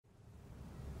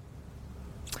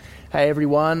Hey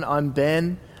everyone, I'm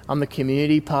Ben. I'm the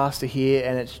community pastor here,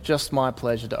 and it's just my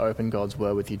pleasure to open God's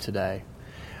Word with you today.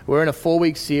 We're in a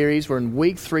 4-week series. We're in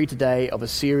week 3 today of a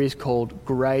series called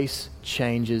Grace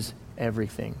Changes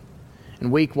Everything.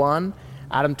 In week 1,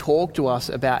 Adam talked to us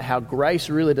about how grace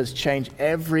really does change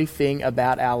everything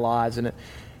about our lives, and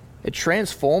it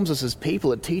transforms us as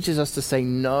people. It teaches us to say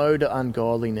no to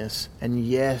ungodliness and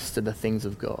yes to the things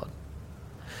of God.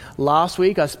 Last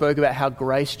week, I spoke about how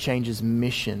grace changes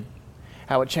mission,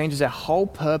 how it changes our whole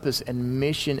purpose and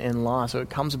mission in life. So it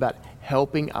comes about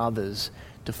helping others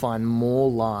to find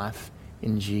more life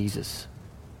in Jesus.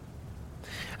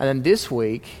 And then this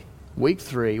week, week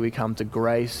 3, we come to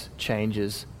grace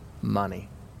changes money.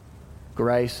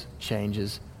 Grace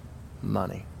changes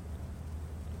money.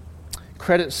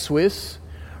 Credit Suisse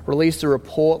released a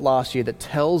report last year that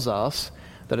tells us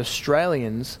that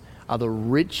Australians are the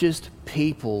richest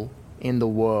people in the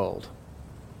world.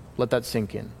 Let that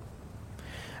sink in.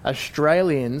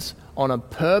 Australians, on a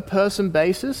per-person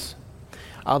basis,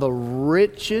 are the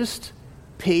richest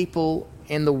people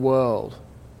in the world.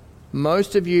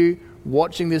 Most of you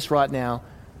watching this right now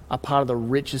are part of the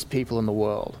richest people in the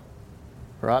world.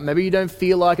 Right? Maybe you don't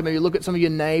feel like it. Maybe you look at some of your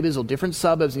neighbours or different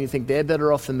suburbs and you think they're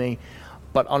better off than me.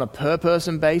 But on a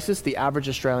per-person basis, the average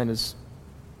Australian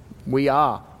we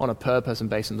are, on a per-person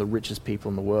basis, the richest people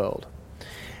in the world.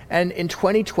 And in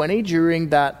 2020, during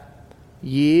that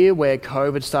year where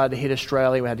COVID started to hit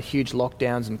Australia, we had huge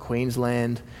lockdowns in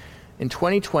Queensland. In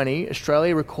 2020,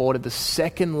 Australia recorded the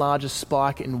second largest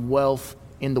spike in wealth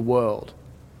in the world.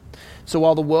 So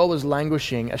while the world was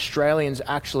languishing, Australians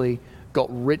actually got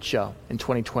richer in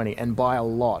 2020, and by a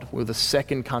lot. We were the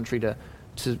second country to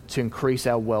increase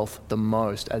our wealth the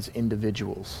most as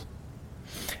individuals.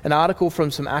 An article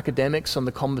from some academics on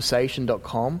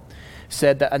theconversation.com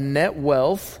said that a net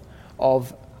wealth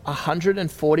of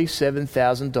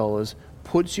 $147,000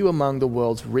 puts you among the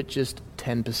world's richest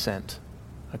 10%.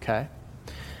 Okay?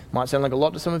 Might sound like a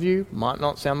lot to some of you, might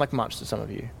not sound like much to some of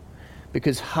you.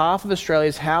 Because half of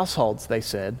Australia's households, they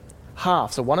said,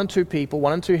 so 1 in 2 people,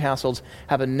 1 in 2 households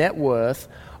have a net worth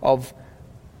of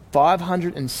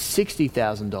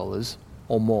 $560,000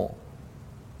 or more.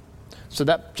 So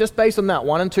that, just based on that,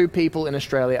 1 in 2 people in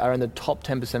Australia are in the top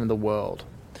 10% of the world.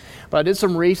 But I did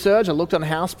some research. I looked on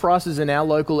house prices in our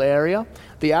local area.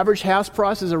 The average house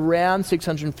price is around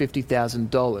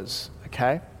 $650,000.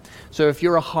 Okay? So if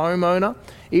you're a homeowner,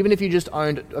 even if you just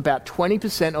owned about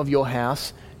 20% of your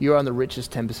house, you're on the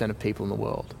richest 10% of people in the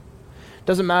world.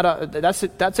 Doesn't matter, that's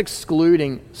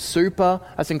excluding super,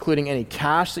 that's including any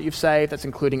cash that you've saved, that's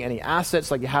including any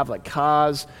assets like you have, like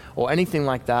cars or anything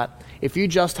like that. If you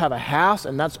just have a house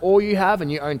and that's all you have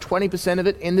and you own 20% of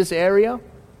it in this area,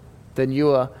 then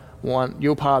you're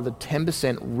part of the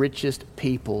 10% richest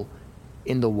people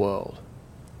in the world.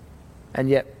 And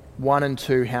yet 1 in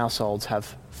 2 households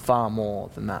have far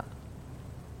more than that.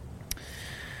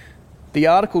 The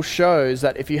article shows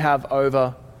that if you have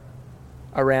over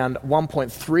around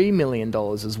 $1.3 million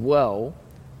as well,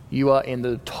 you are in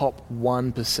the top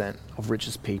 1% of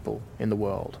richest people in the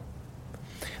world.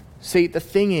 See, the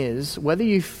thing is, whether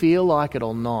you feel like it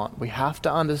or not, we have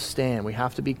to understand, we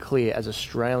have to be clear as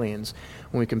Australians,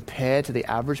 when we compare to the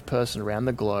average person around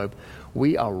the globe,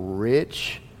 we are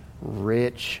rich,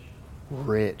 rich,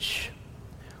 rich.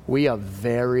 We are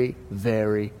very,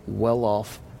 very well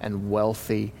off and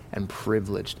wealthy and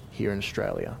privileged here in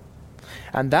Australia.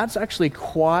 And that's actually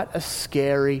quite a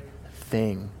scary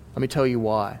thing. Let me tell you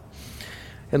why.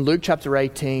 In Luke chapter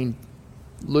 18,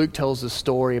 Luke tells a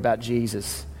story about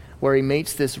Jesus, where he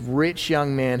meets this rich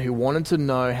young man who wanted to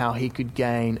know how he could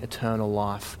gain eternal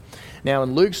life. Now,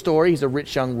 in Luke's story, he's a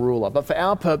rich young ruler. But for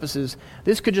our purposes,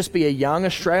 this could just be a young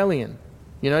Australian,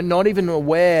 not even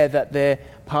aware that they're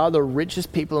part of the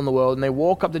richest people in the world, and they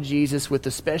walk up to Jesus with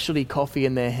the specialty coffee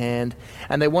in their hand,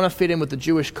 and they want to fit in with the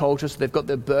Jewish culture, so they've got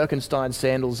their Birkenstein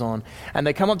sandals on, and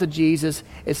they come up to Jesus.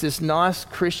 It's this nice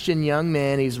Christian young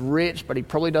man. He's rich, but he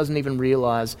probably doesn't even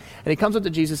realize, and he comes up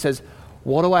to Jesus and says,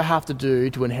 "What do I have to do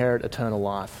to inherit eternal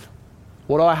life?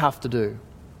 What do I have to do?"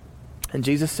 And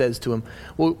Jesus says to him,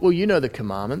 well, you know the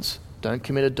commandments. Don't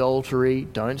commit adultery,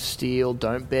 don't steal,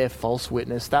 don't bear false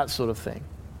witness, that sort of thing.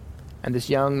 And this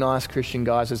young, nice Christian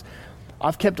guy says,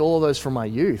 "I've kept all of those from my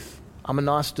youth. I'm a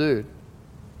nice dude."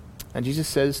 And Jesus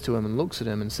says to him and looks at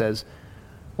him and says,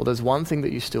 "Well, there's one thing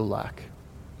that you still lack.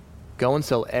 Go and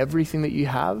sell everything that you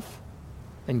have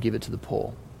and give it to the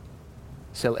poor.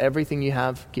 Sell everything you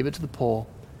have, give it to the poor,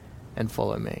 and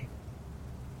follow me."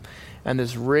 And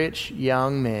this rich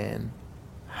young man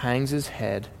hangs his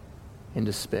head in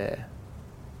despair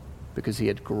because he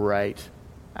had great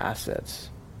assets.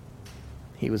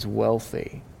 He was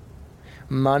wealthy.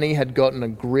 Money had gotten a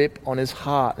grip on his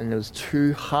heart, and it was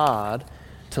too hard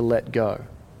to let go.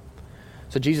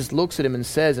 So Jesus looks at him and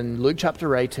says in Luke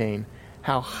chapter 18,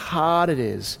 how hard it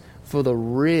is for the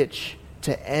rich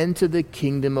to enter the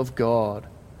kingdom of God.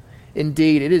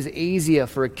 Indeed, it is easier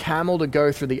for a camel to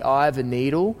go through the eye of a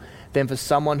needle than for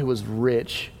someone who is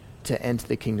rich to enter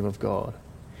the kingdom of God.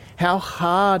 How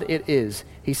hard it is,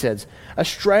 he says.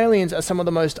 Australians are some of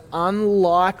the most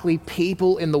unlikely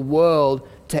people in the world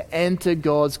to enter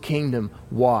God's kingdom.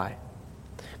 Why?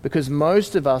 Because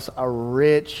most of us are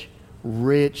rich.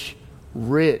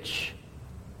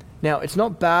 Now, it's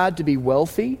not bad to be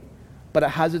wealthy, but it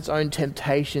has its own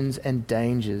temptations and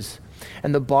dangers.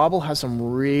 And the Bible has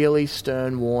some really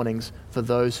stern warnings for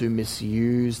those who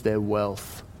misuse their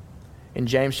wealth. In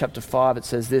James chapter 5, it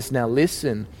says this, "Now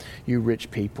listen, you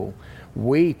rich people,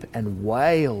 weep and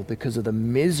wail because of the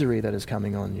misery that is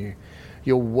coming on you.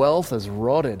 Your wealth has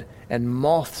rotted, and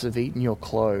moths have eaten your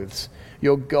clothes.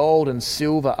 Your gold and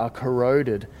silver are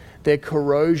corroded. Their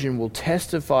corrosion will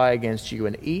testify against you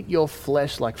and eat your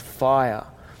flesh like fire.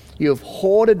 You have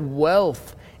hoarded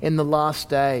wealth in the last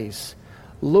days.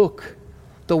 Look,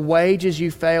 the wages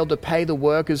you failed to pay the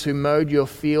workers who mowed your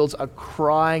fields are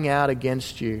crying out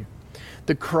against you.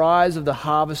 The cries of the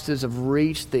harvesters have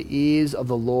reached the ears of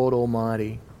the Lord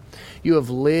Almighty. You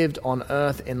have lived on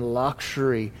earth in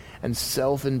luxury and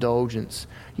self-indulgence.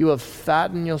 You have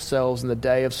fattened yourselves in the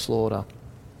day of slaughter.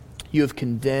 You have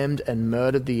condemned and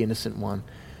murdered the innocent one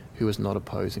who is not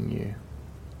opposing you."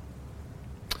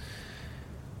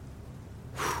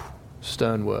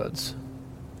 Stern words.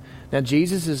 Now,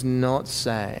 James is not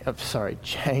saying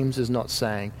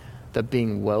that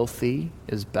being wealthy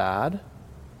is bad,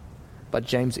 but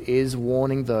James is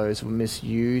warning those who are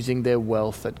misusing their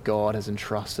wealth that God has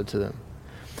entrusted to them.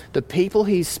 The people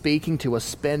he's speaking to are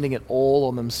spending it all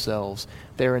on themselves.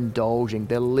 They're indulging.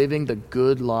 They're living the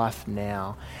good life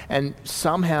now. And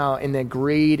somehow in their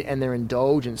greed and their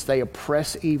indulgence, they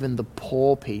oppress even the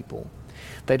poor people.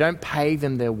 They don't pay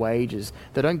them their wages.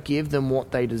 They don't give them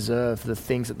what they deserve for the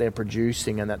things that they're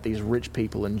producing and that these rich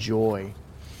people enjoy.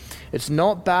 It's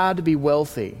not bad to be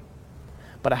wealthy,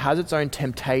 but it has its own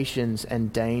temptations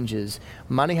and dangers.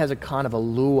 Money has a kind of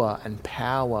allure and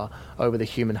power over the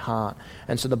human heart.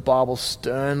 And so the Bible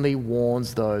sternly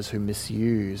warns those who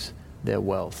misuse their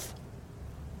wealth.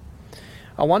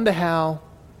 I wonder how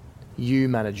you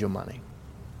manage your money.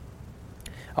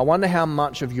 I wonder how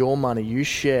much of your money you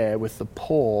share with the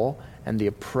poor and the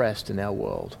oppressed in our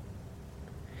world.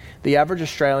 The average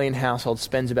Australian household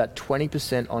spends about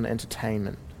 20% on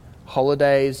entertainment.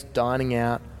 Holidays, dining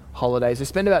out, holidays, they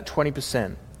spend about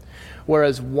 20%,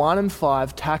 whereas 1 in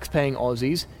 5 tax-paying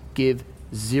Aussies give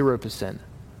 0%,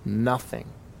 nothing.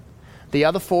 The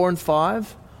other 4 in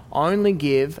 5 only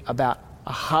give about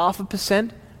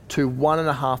 0.5% to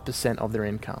 1.5% of their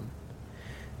income.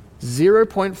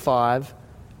 0.5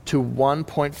 to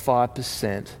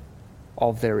 1.5%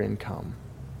 of their income.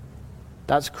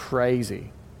 That's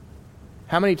crazy.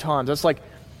 How many times? That's like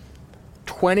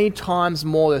 20 times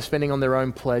more they're spending on their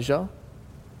own pleasure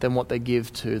than what they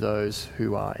give to those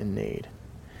who are in need.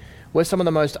 We're some of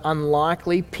the most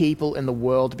unlikely people in the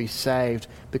world to be saved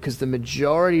because the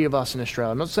majority of us in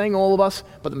Australia, I'm not saying all of us,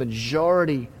 but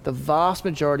the vast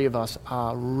majority of us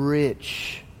are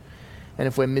rich. And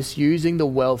if we're misusing the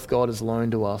wealth God has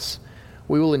loaned to us,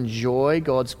 we will enjoy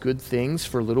God's good things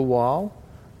for a little while,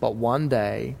 but one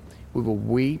day we will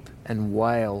weep and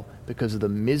wail because of the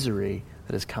misery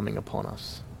that is coming upon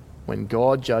us when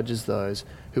God judges those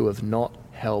who have not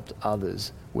helped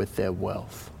others with their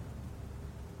wealth.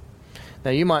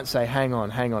 Now you might say, hang on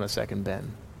a second,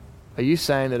 Ben. Are you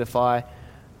saying that if I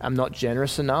am not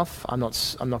generous enough, I'm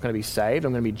not going to be saved,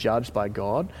 I'm going to be judged by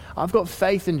God? I've got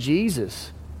faith in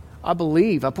Jesus. I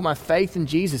believe, I put my faith in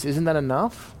Jesus. Isn't that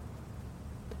enough?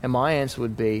 And my answer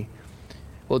would be,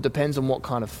 well, it depends on what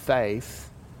kind of faith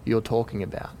you're talking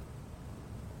about.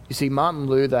 You see, Martin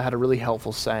Luther had a really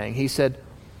helpful saying. He said,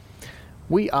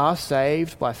 "We are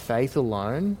saved by faith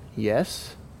alone,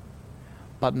 yes,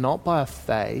 but not by a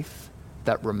faith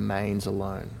that remains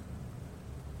alone."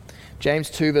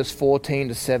 James 2 verse 14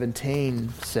 to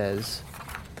 17 says,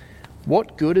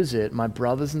 "What good is it, my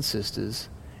brothers and sisters,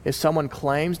 if someone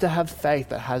claims to have faith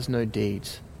that has no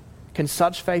deeds? Can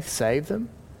such faith save them?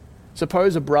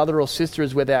 Suppose a brother or sister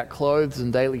is without clothes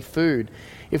and daily food.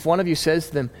 If one of you says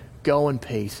to them, 'Go in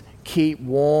peace, keep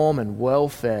warm and well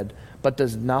fed,' but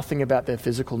does nothing about their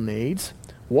physical needs,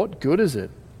 what good is it?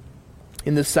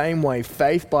 In the same way,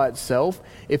 faith by itself,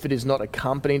 if it is not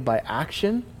accompanied by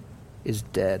action, is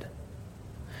dead."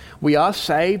 We are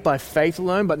saved by faith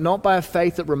alone, but not by a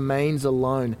faith that remains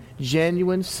alone.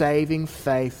 Genuine saving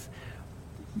faith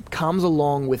comes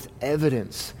along with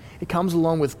evidence. It comes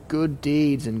along with good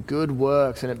deeds and good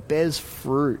works, and it bears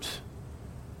fruit.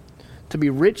 To be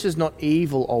rich is not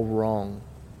evil or wrong.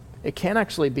 It can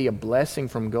actually be a blessing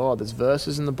from God. There's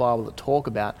verses in the Bible that talk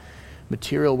about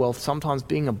material wealth sometimes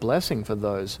being a blessing for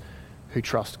those who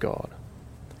trust God.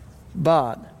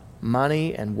 But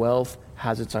money and wealth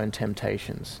has its own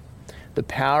temptations. The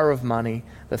power of money,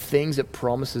 the things it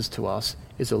promises to us,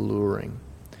 is alluring.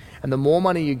 And the more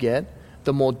money you get,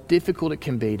 the more difficult it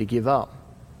can be to give up.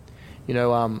 You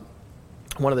know,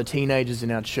 one of the teenagers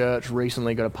in our church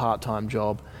recently got a part-time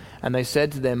job, and they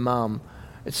said to their mum,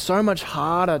 it's so much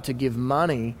harder to give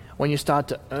money when you start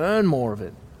to earn more of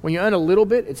it. When you earn a little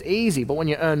bit, it's easy, but when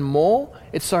you earn more,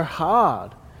 it's so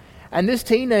hard. And this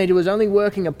teenager was only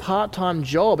working a part-time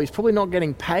job. He's probably not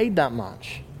getting paid that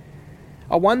much.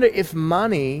 I wonder if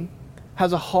money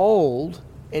has a hold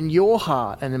in your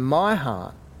heart and in my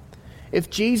heart. If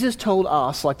Jesus told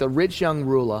us, like the rich young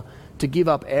ruler, to give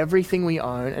up everything we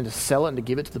own and to sell it and to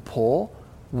give it to the poor,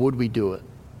 would we do it?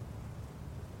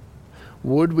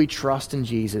 Would we trust in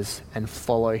Jesus and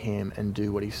follow him and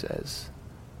do what he says?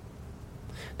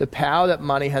 The power that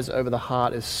money has over the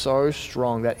heart is so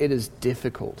strong that it is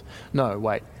difficult. No,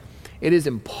 wait. It is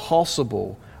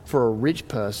impossible for a rich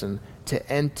person to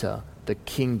enter the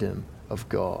kingdom of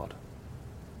God.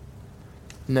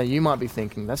 Now, you might be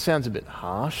thinking, that sounds a bit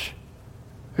harsh.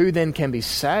 Who then can be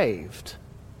saved?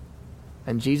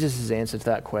 And Jesus' answer to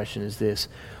that question is this: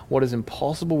 what is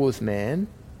impossible with man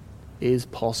is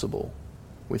possible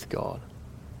with God.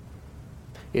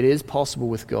 It is possible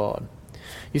with God.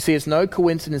 You see, it's no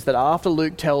coincidence that after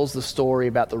Luke tells the story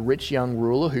about the rich young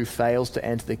ruler who fails to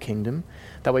enter the kingdom,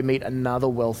 that we meet another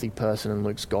wealthy person in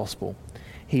Luke's gospel.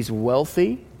 He's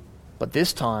wealthy, but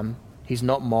this time he's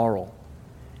not moral.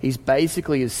 He's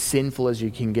basically as sinful as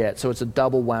you can get, so it's a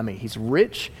double whammy. He's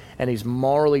rich and he's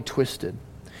morally twisted.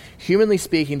 Humanly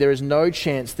speaking, there is no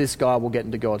chance this guy will get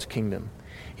into God's kingdom.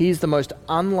 He is the most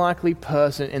unlikely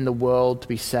person in the world to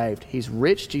be saved. He's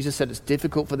rich. Jesus said it's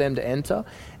difficult for them to enter.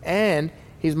 And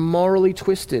he's morally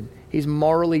twisted. He's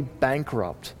morally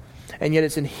bankrupt. And yet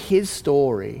it's in his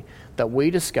story that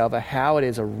we discover how it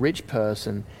is a rich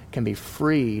person can be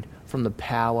freed from the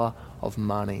power of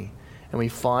money. And we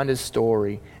find his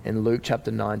story in Luke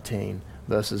chapter 19,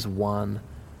 verses 1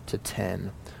 to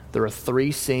 10. There are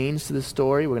 3 scenes to this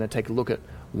story. We're going to take a look at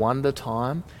one at a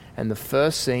time. And the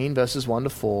first scene, verses 1 to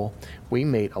 4, we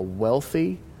meet a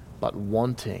wealthy but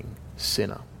wanting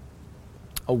sinner.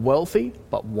 A wealthy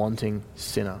but wanting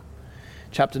sinner.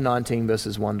 Chapter 19,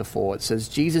 verses 1 to 4, it says,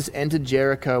 Jesus entered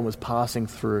Jericho and was passing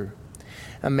through.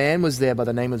 A man was there by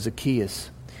the name of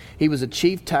Zacchaeus. He was a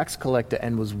chief tax collector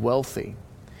and was wealthy.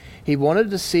 He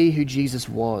wanted to see who Jesus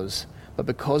was, but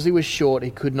because he was short,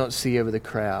 he could not see over the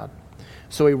crowd.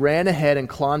 So he ran ahead and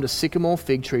climbed a sycamore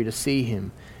fig tree to see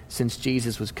him, since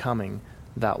Jesus was coming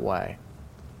that way.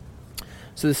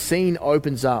 So the scene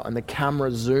opens up and the camera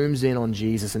zooms in on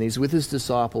Jesus, and he's with his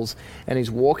disciples and he's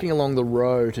walking along the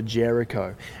road to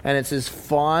Jericho. And it's his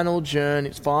final journey,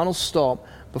 his final stop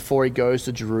before he goes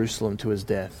to Jerusalem to his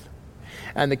death.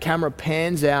 And the camera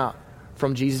pans out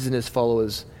from Jesus and his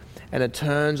followers and it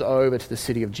turns over to the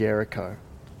city of Jericho.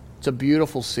 It's a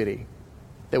beautiful city.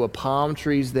 There were palm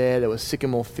trees there were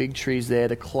sycamore fig trees there.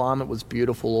 The climate was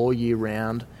beautiful all year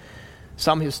round.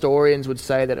 Some historians would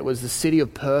say that it was the city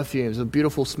of perfumes, of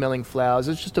beautiful smelling flowers.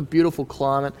 It's just a beautiful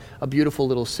climate, a beautiful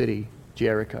little city,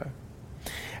 Jericho.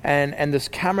 And this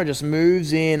camera just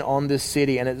moves in on this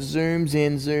city and it zooms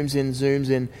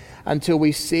in until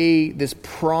we see this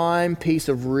prime piece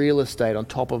of real estate on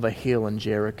top of a hill in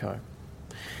Jericho.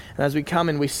 And as we come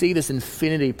in, we see this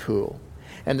infinity pool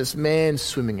and this man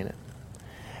swimming in it.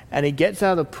 And he gets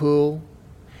out of the pool.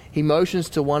 He motions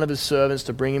to one of his servants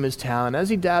to bring him his towel, and as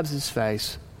he dabs his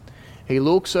face, he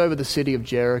looks over the city of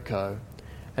Jericho,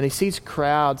 and he sees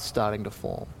crowds starting to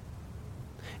form.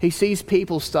 He sees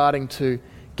people starting to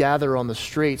gather on the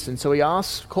streets, and so he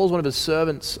calls one of his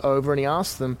servants over, and he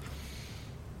asks them,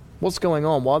 what's going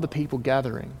on? Why are the people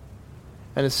gathering?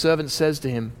 And his servant says to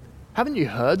him, haven't you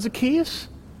heard, Zacchaeus?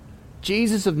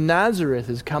 Jesus of Nazareth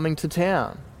is coming to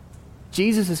town.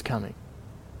 Jesus is coming.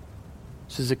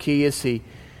 So Zacchaeus, he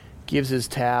gives his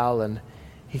towel and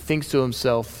he thinks to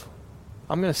himself,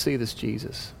 I'm going to see this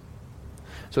Jesus.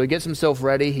 So he gets himself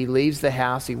ready, he leaves the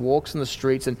house, he walks in the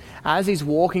streets, and as he's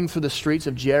walking through the streets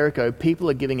of Jericho, people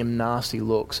are giving him nasty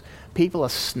looks. People are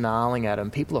snarling at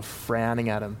him, people are frowning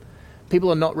at him.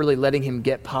 People are not really letting him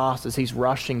get past as he's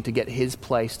rushing to get his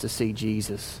place to see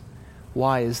Jesus.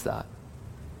 Why is that?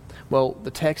 Well,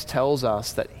 the text tells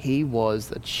us that he was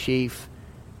the chief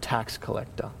tax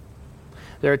collector.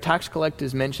 There are tax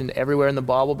collectors mentioned everywhere in the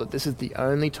Bible, but this is the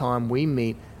only time we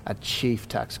meet a chief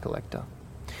tax collector.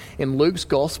 In Luke's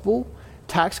gospel,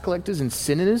 tax collectors and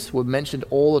sinners were mentioned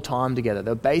all the time together.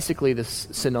 They're basically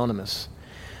synonymous.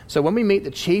 So when we meet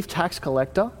the chief tax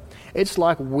collector, it's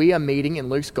like we are meeting in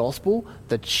Luke's gospel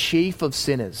the chief of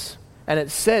sinners. And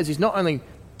it says he's not only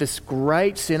this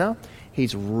great sinner,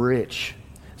 he's rich.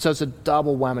 So it's a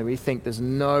double whammy. We think there's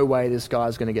no way this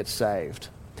guy's going to get saved.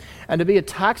 And to be a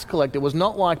tax collector was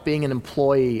not like being an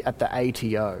employee at the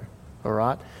ATO, all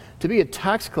right? To be a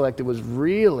tax collector was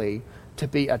really to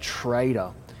be a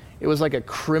trader. It was like a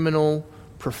criminal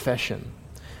profession.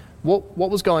 What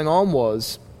was going on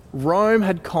was Rome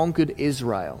had conquered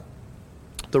Israel.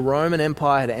 The Roman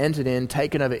Empire had entered in,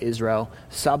 taken over Israel,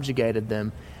 subjugated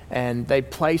them, and they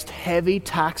placed heavy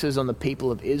taxes on the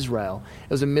people of Israel. It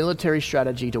was a military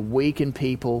strategy to weaken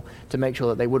people, to make sure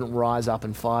that they wouldn't rise up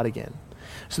and fight again.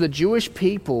 So the Jewish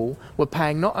people were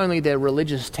paying not only their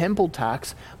religious temple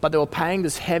tax, but they were paying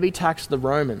this heavy tax to the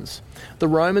Romans. The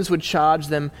Romans would charge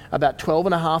them about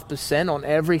 12.5% on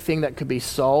everything that could be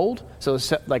sold, so it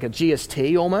was like a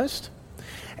GST almost.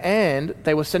 And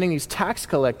they were sending these tax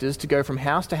collectors to go from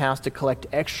house to house to collect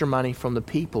extra money from the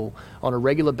people on a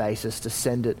regular basis to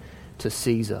send it to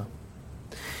Caesar.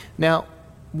 Now,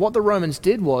 what the Romans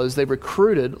did was they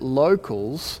recruited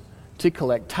locals to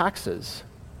collect taxes.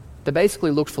 They basically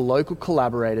looked for local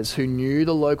collaborators who knew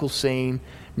the local scene,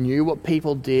 knew what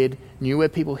people did, knew where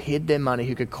people hid their money,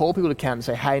 who could call people to account and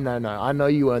say, hey, no, I know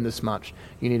you earn this much.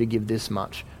 You need to give this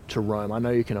much to Rome. I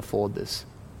know you can afford this.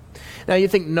 Now, you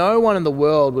think no one in the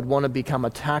world would want to become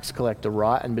a tax collector,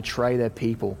 right, and betray their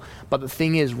people. But the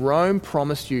thing is, Rome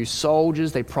promised you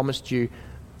soldiers, they promised you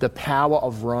the power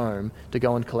of Rome to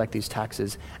go and collect these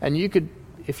taxes. And you could,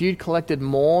 if you collected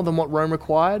more than what Rome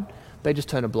required, they just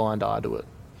turned a blind eye to it.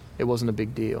 It wasn't a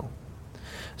big deal.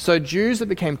 So Jews that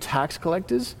became tax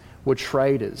collectors were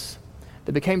traders.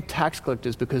 They became tax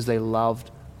collectors because they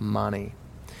loved money.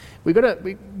 We got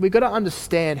to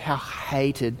understand how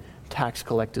hated tax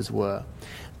collectors were.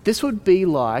 This would be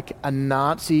like a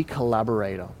Nazi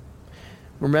collaborator.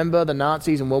 Remember the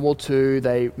Nazis in World War II,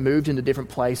 they moved into different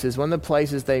places. One of the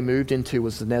places they moved into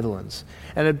was the Netherlands.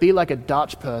 And it'd be like a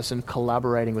Dutch person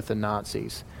collaborating with the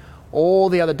Nazis. All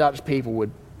the other Dutch people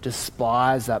would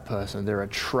despise that person. They're a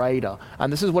traitor.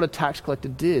 And this is what a tax collector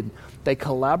did. They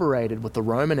collaborated with the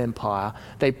Roman Empire.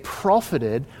 They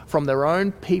profited from their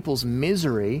own people's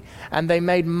misery, and they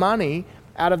made money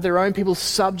out of their own people's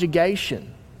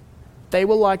subjugation. They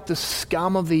were like the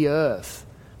scum of the earth.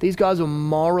 These guys were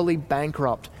morally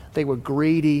bankrupt. They were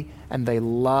greedy, and they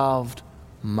loved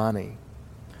money.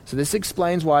 So this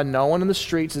explains why no one in the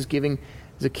streets is giving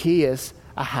Zacchaeus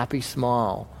a happy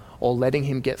smile or letting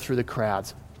him get through the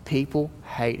crowds. People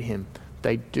hate him.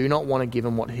 They do not want to give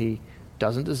him what he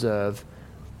doesn't deserve.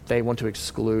 They want to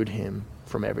exclude him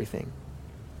from everything.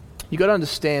 You've got to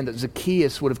understand that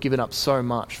Zacchaeus would have given up so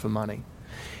much for money.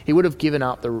 He would have given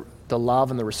up the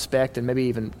love and the respect and maybe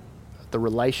even the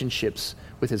relationships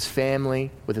with his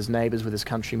family, with his neighbors, with his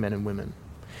countrymen and women.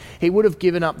 He would have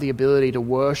given up the ability to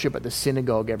worship at the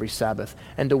synagogue every Sabbath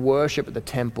and to worship at the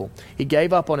temple. He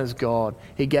gave up on his God.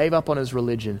 He gave up on his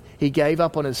religion. He gave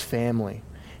up on his family.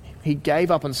 He gave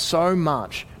up on so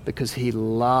much because he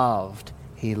loved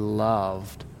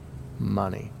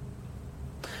money.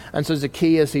 And so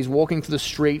Zacchaeus, he's walking through the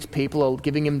streets. People are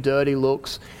giving him dirty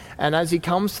looks. And as he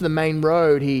comes to the main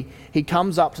road, he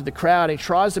comes up to the crowd. He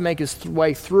tries to make his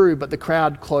way through, but the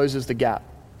crowd closes the gap.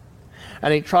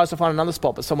 And he tries to find another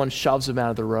spot, but someone shoves him out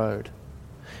of the road.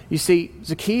 You see,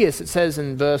 Zacchaeus, it says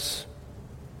in verse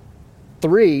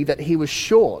 3 that he was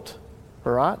short,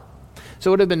 all right? So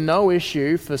it would have been no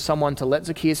issue for someone to let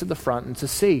Zacchaeus at the front and to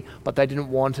see, but they didn't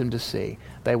want him to see.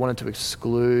 They wanted to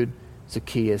exclude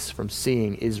Zacchaeus from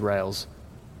seeing Israel's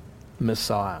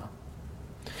Messiah.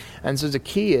 And so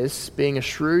Zacchaeus, being a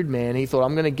shrewd man, he thought,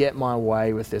 I'm going to get my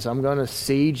way with this. I'm going to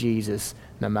see Jesus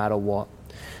no matter what.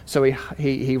 So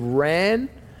he ran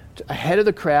ahead of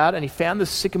the crowd and he found the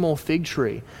sycamore fig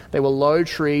tree. They were low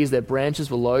trees, their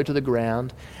branches were low to the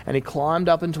ground, and he climbed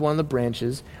up into one of the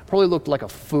branches. Probably looked like a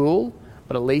fool,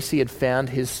 but at least he had found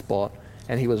his spot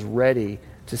and he was ready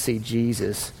to see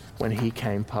Jesus when he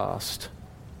came past.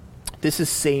 This is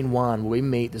scene one, where we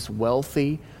meet this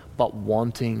wealthy but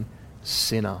wanting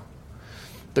sinner.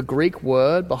 The Greek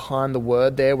word behind the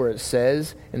word there where it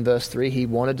says in verse 3, he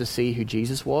wanted to see who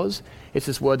Jesus was, it's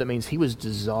this word that means he was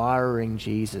desiring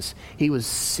Jesus. He was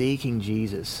seeking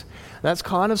Jesus. That's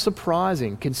kind of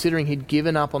surprising considering he'd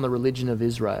given up on the religion of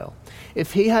Israel.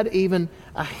 If he had even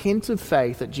a hint of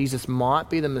faith that Jesus might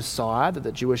be the Messiah that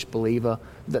the Jewish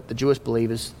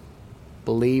believers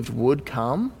believed would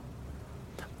come,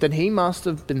 then he must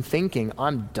have been thinking,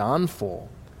 I'm done for.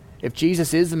 If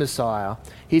Jesus is the Messiah,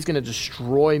 he's going to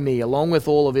destroy me along with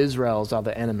all of Israel's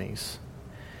other enemies.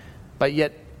 But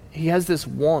yet he has this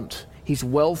want. He's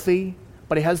wealthy,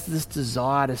 but he has this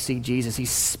desire to see Jesus.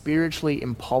 He's spiritually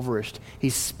impoverished.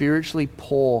 He's spiritually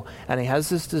poor, and he has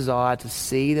this desire to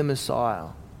see the Messiah,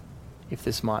 if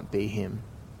this might be him.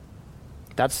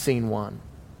 That's scene 1.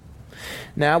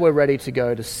 Now we're ready to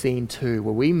go to scene 2,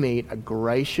 where we meet a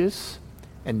gracious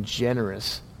and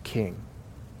generous king.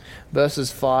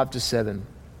 Verses 5-7.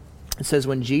 It says,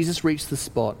 when Jesus reached the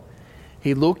spot,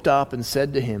 he looked up and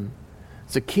said to him,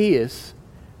 Zacchaeus,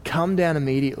 come down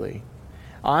immediately.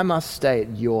 I must stay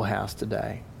at your house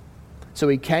today. So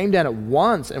he came down at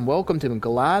once and welcomed him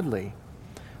gladly.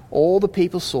 All the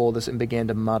people saw this and began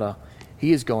to mutter,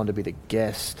 he is gone to be the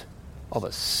guest of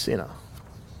a sinner.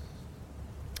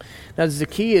 Now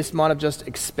Zacchaeus might have just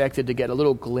expected to get a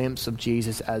little glimpse of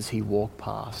Jesus as he walked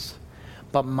past.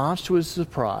 But much to his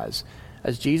surprise,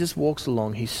 as Jesus walks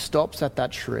along, he stops at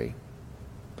that tree.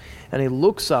 And he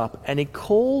looks up and he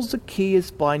calls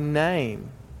Zacchaeus by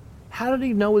name. How did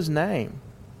he know his name?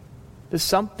 There's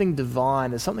something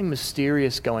divine, there's something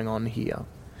mysterious going on here.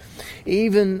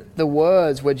 Even the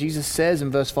words where Jesus says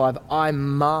in verse 5, I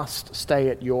must stay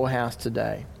at your house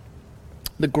today.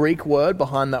 The Greek word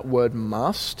behind that word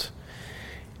must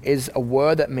is a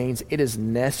word that means it is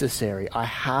necessary. I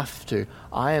have to.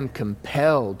 I am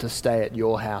compelled to stay at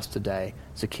your house today,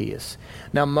 Zacchaeus.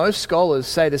 Now, most scholars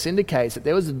say this indicates that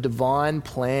there was a divine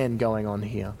plan going on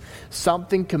here.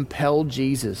 Something compelled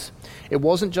Jesus. It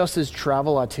wasn't just his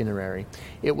travel itinerary.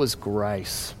 It was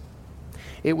grace.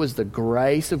 It was the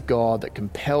grace of God that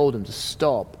compelled him to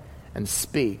stop and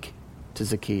speak to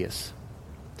Zacchaeus.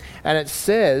 And it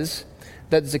says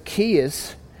that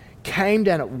Zacchaeus came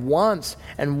down at once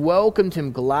and welcomed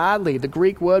him gladly. The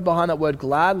Greek word behind that word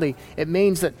gladly, it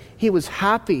means that he was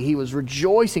happy, he was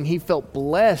rejoicing, he felt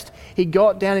blessed. He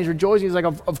got down, he's rejoicing, he's like,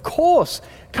 of course,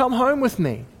 come home with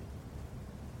me.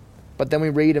 But then we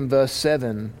read in verse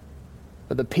 7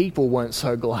 that the people weren't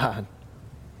so glad.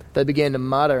 They began to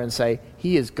mutter and say,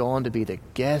 he is gone to be the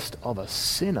guest of a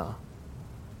sinner.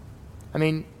 I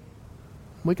mean,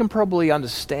 we can probably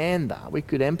understand that. We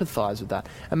could empathize with that.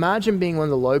 Imagine being one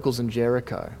of the locals in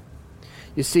Jericho.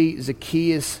 You see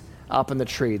Zacchaeus up in the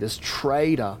tree, this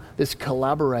traitor, this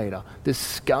collaborator,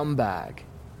 this scumbag.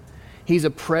 He's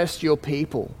oppressed your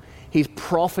people. He's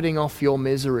profiting off your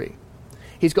misery.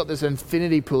 He's got this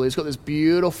infinity pool. He's got this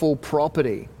beautiful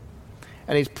property.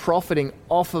 And he's profiting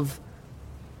off of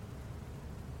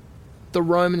the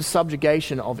Roman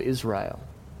subjugation of Israel.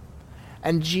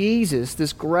 And Jesus,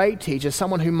 this great teacher,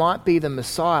 someone who might be the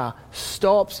Messiah,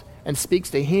 stops and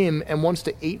speaks to him and wants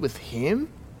to eat with him?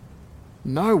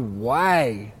 No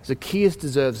way. Zacchaeus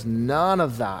deserves none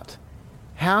of that.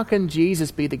 How can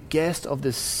Jesus be the guest of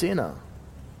this sinner?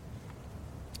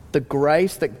 The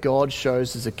grace that God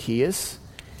shows to Zacchaeus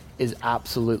is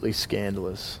absolutely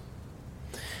scandalous.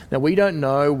 Now, we don't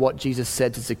know what Jesus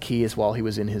said to Zacchaeus while he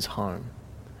was in his home.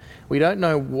 We don't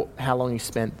know how long he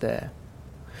spent there.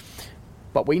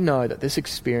 But we know that this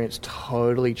experience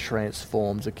totally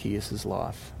transformed Zacchaeus'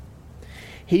 life.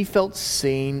 He felt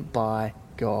seen by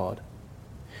God.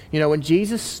 You know, when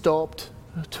Jesus stopped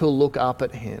to look up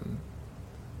at him,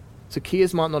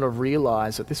 Zacchaeus might not have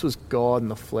realized that this was God in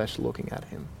the flesh looking at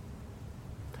him.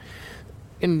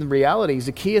 In reality,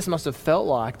 Zacchaeus must have felt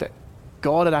like that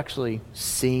God had actually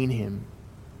seen him,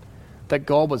 that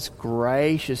God was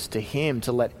gracious to him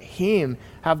to let him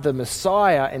have the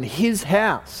Messiah in his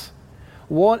house.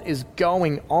 What is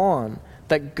going on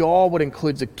that God would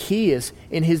include Zacchaeus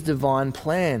in his divine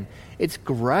plan? It's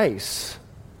grace.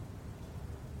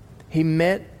 He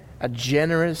met a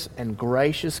generous and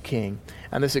gracious king,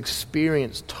 and this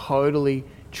experience totally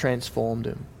transformed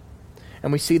him.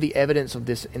 And we see the evidence of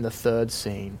this in the third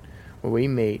scene, where we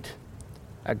meet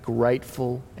a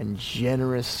grateful and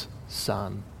generous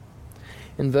son.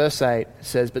 In verse 8 it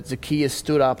says, but Zacchaeus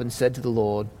stood up and said to the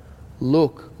Lord,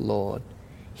 look, Lord,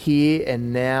 here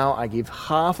and now I give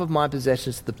half of my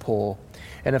possessions to the poor,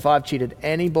 and if I've cheated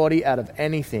anybody out of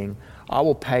anything, I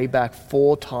will pay back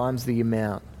 4 times the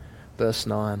amount. Verse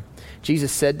 9,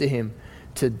 Jesus said to him,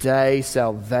 today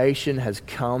salvation has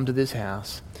come to this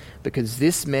house, because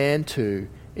this man too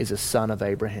is a son of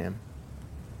Abraham.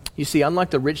 You see,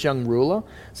 unlike the rich young ruler,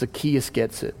 Zacchaeus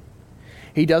gets it.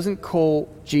 He doesn't call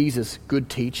Jesus good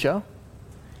teacher.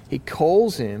 He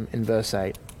calls him, in verse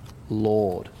 8,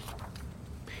 Lord.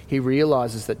 He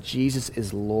realizes that Jesus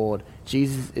is Lord.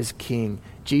 Jesus is King.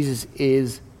 Jesus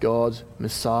is God's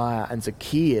Messiah. And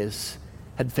Zacchaeus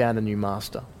had found a new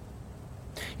master.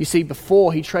 You see,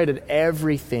 before he traded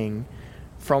everything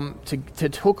to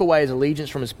took away his allegiance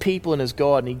from his people and his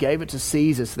God, and he gave it to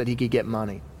Caesar so that he could get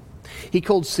money. He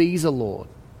called Caesar Lord.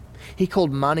 He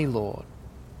called money Lord.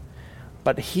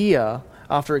 But here,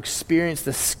 after experiencing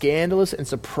the scandalous and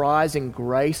surprising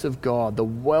grace of God, the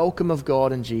welcome of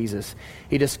God in Jesus,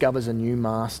 he discovers a new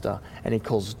master, and he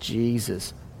calls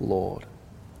Jesus Lord.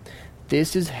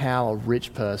 This is how a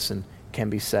rich person can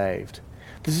be saved.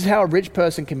 This is how a rich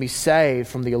person can be saved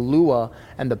from the allure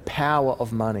and the power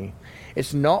of money.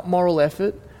 It's not moral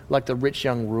effort like the rich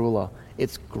young ruler.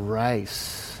 It's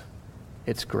grace.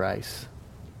 It's grace.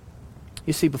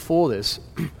 You see, before this,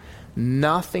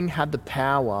 nothing had the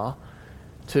power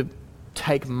to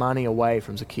take money away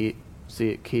from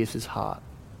Zacchaeus' heart.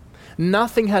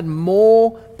 Nothing had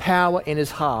more power in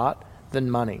his heart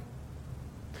than money.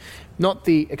 Not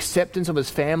the acceptance of his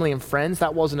family and friends,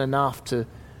 that wasn't enough to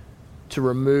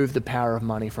remove the power of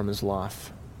money from his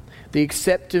life. The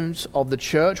acceptance of the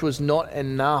church was not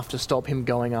enough to stop him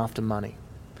going after money.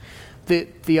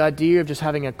 The idea of just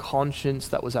having a conscience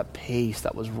that was at peace,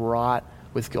 that was right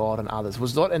with God and others,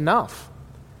 was not enough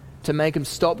to make him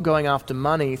stop going after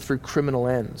money through criminal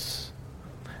ends.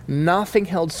 Nothing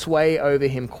held sway over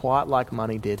him quite like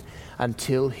money did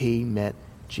until he met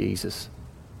Jesus.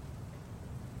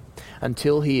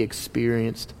 Until he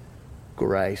experienced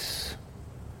grace.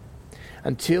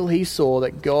 Until he saw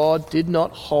that God did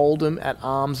not hold him at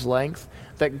arm's length,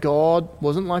 that God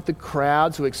wasn't like the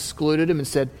crowds who excluded him and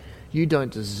said, "You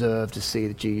don't deserve to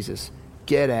see Jesus.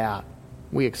 Get out.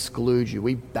 We exclude you.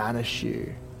 We banish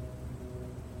you."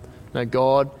 No,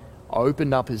 God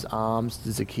opened up his arms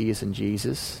to Zacchaeus and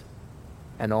Jesus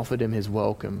and offered him his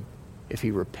welcome if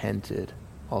he repented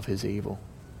of his evil.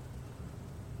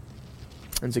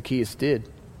 And Zacchaeus did.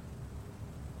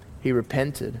 He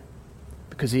repented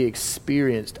because he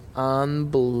experienced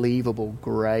unbelievable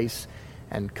grace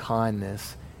and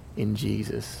kindness in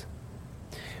Jesus.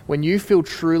 When you feel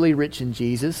truly rich in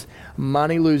Jesus,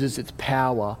 money loses its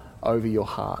power over your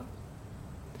heart.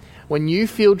 When you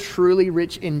feel truly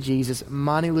rich in Jesus,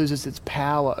 money loses its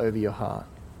power over your heart.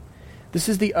 This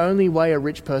is the only way a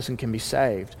rich person can be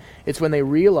saved. It's when they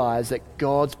realize that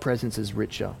God's presence is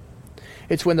richer.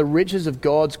 It's when the riches of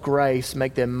God's grace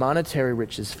make their monetary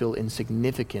riches feel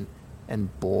insignificant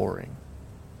and boring.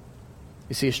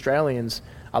 You see, Australians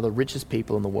are the richest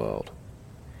people in the world.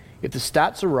 If the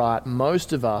stats are right,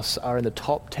 most of us are in the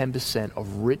top 10%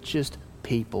 of richest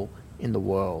people in the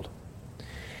world.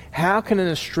 How can an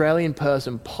Australian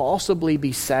person possibly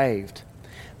be saved?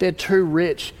 They're too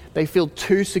rich. They feel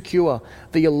too secure.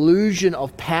 The illusion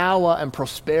of power and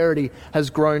prosperity has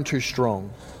grown too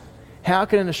strong. How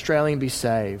can an Australian be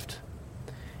saved?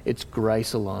 It's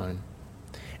grace alone.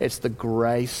 It's the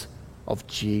grace of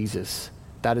Jesus.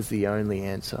 That is the only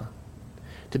answer.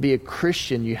 To be a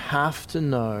Christian, you have to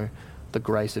know the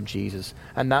grace of Jesus.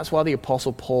 And that's why the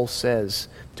Apostle Paul says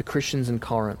to Christians in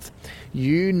Corinth,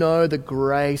 "You know the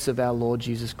grace of our Lord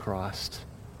Jesus Christ,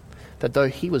 that though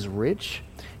he was rich,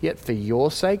 yet for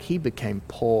your sake he became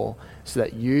poor, so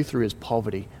that you through his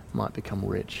poverty might become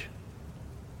rich."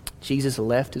 Jesus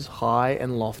left his high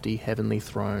and lofty heavenly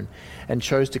throne and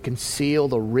chose to conceal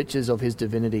the riches of his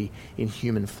divinity in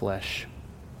human flesh.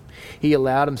 He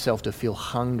allowed himself to feel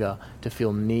hunger, to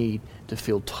feel need, to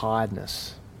feel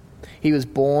tiredness. He was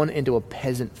born into a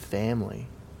peasant family,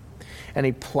 and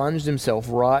he plunged himself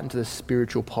right into the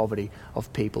spiritual poverty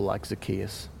of people like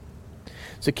Zacchaeus.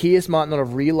 Zacchaeus might not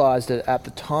have realized it at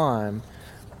the time,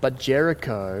 but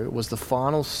Jericho was the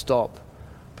final stop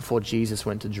before Jesus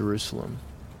went to Jerusalem.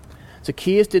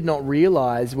 Zacchaeus did not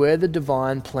realize where the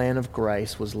divine plan of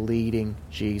grace was leading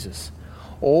Jesus.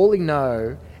 All he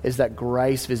knew is that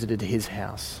grace visited his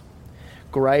house.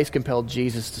 Grace compelled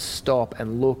Jesus to stop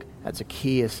and look at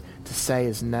Zacchaeus, to say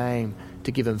his name,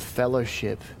 to give him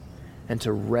fellowship, and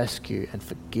to rescue and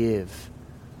forgive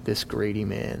this greedy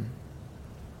man.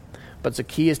 But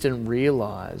Zacchaeus didn't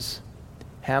realize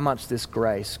how much this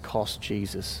grace cost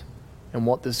Jesus and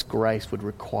what this grace would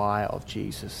require of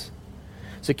Jesus.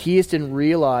 Zacchaeus didn't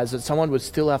realize that someone would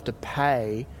still have to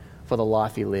pay for the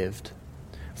life he lived,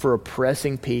 for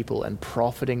oppressing people and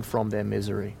profiting from their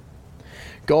misery.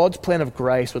 God's plan of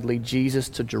grace would lead Jesus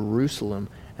to Jerusalem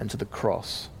and to the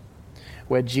cross,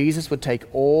 where Jesus would take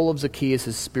all of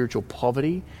Zacchaeus' spiritual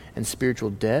poverty and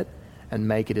spiritual debt and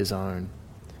make it his own,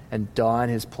 and die in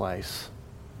his place.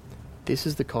 This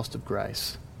is the cost of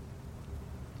grace.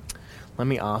 Let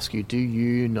me ask you, do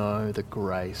you know the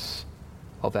grace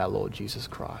of our Lord Jesus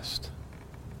Christ?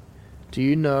 Do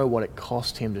you know what it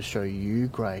cost him to show you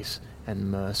grace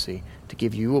and mercy, to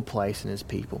give you a place in his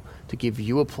people, to give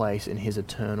you a place in his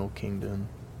eternal kingdom?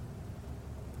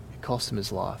 It cost him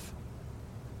his life.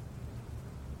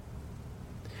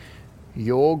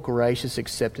 Your gracious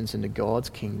acceptance into God's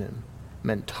kingdom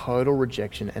meant total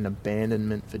rejection and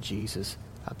abandonment for Jesus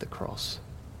at the cross.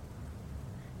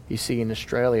 You see, in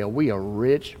Australia, we are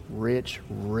rich,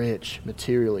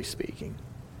 materially speaking.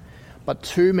 But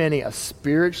too many are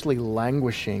spiritually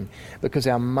languishing because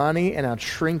our money and our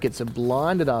trinkets have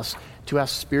blinded us to our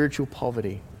spiritual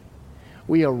poverty.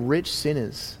 We are rich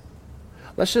sinners.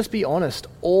 Let's just be honest.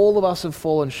 All of us have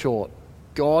fallen short.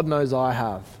 God knows I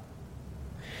have.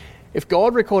 If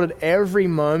God recorded every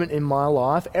moment in my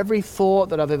life, every thought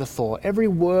that I've ever thought, every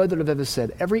word that I've ever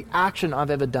said, every action I've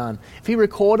ever done, if he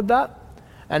recorded that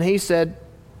and he said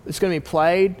it's going to be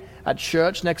played at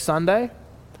church next Sunday,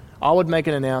 I would make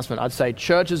an announcement. I'd say,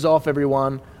 church is off,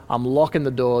 everyone. I'm locking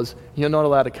the doors. You're not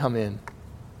allowed to come in.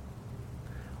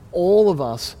 All of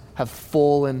us have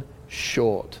fallen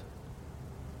short.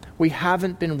 We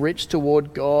haven't been rich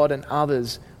toward God and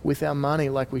others with our money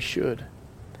like we should.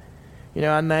 You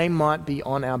know, our name might be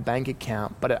on our bank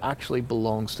account, but it actually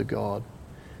belongs to God.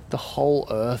 The whole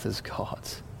earth is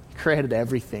God's. He created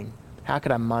everything. How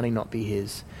could our money not be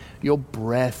his? Your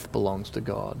breath belongs to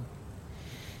God.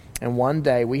 And one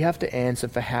day we have to answer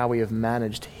for how we have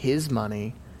managed his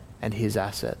money and his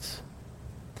assets.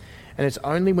 And it's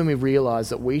only when we realize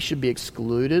that we should be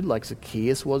excluded like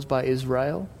Zacchaeus was by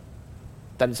Israel,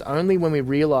 that it's only when we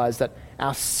realize that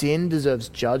our sin deserves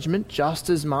judgment just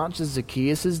as much as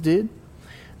Zacchaeus' did,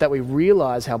 that we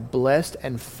realize how blessed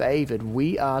and favored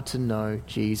we are to know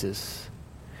Jesus.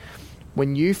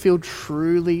 When you feel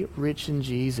truly rich in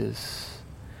Jesus,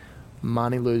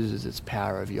 money loses its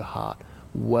power over your heart.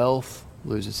 Wealth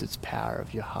loses its power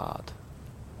of your heart.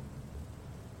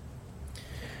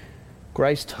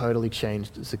 Grace totally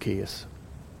changed Zacchaeus.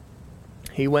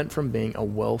 He went from being a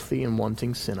wealthy and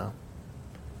wanting sinner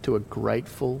to a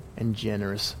grateful and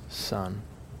generous son.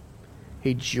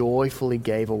 He joyfully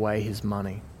gave away his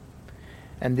money.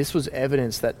 And this was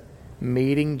evidence that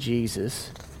meeting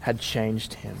Jesus had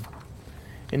changed him.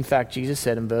 In fact, Jesus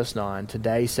said in verse 9,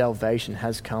 "Today salvation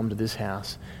has come to this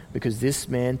house, because this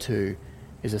man too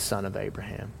is a son of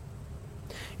Abraham."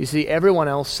 You see, everyone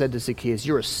else said to Zacchaeus,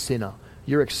 "You're a sinner.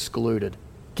 You're excluded.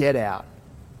 Get out.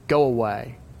 Go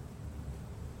away."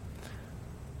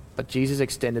 But Jesus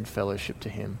extended fellowship to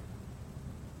him.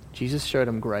 Jesus showed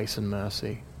him grace and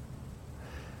mercy.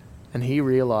 And he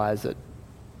realized that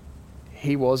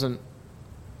he wasn't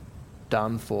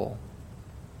done for,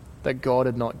 that God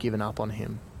had not given up on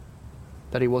him,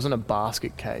 that he wasn't a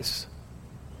basket case,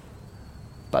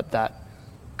 but that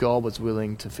God was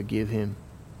willing to forgive him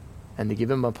and to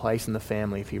give him a place in the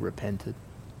family if he repented.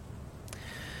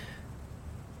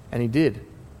 And he did.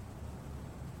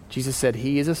 Jesus said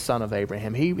he is a son of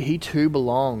Abraham. He too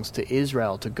belongs to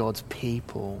Israel, to God's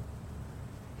people.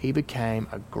 He became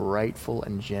a grateful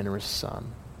and generous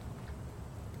son.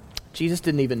 Jesus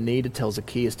didn't even need to tell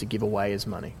Zacchaeus to give away his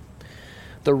money.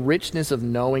 The richness of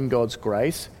knowing God's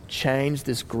grace changed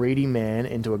this greedy man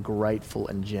into a grateful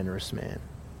and generous man.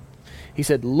 He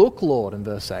said, "Look, Lord," in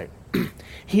verse 8,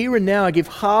 "here and now I give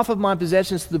half of my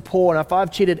possessions to the poor, and if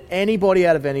I've cheated anybody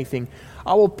out of anything,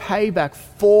 I will pay back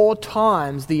 4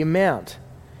 times the amount."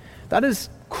 That is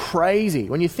crazy.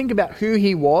 When you think about who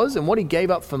he was and what he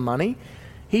gave up for money,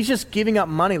 he's just giving up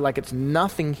money like it's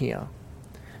nothing here.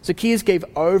 Zacchaeus gave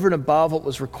over and above what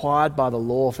was required by the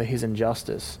law for his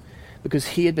injustice, because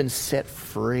he had been set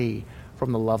free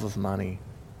from the love of money.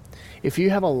 If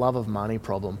you have a love of money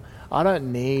problem, I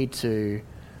don't need to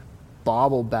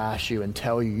Bible bash you and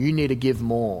tell you you need to give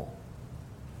more.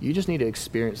 You just need to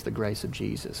experience the grace of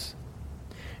Jesus.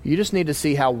 You just need to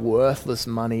see how worthless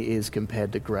money is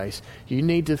compared to grace. You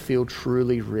need to feel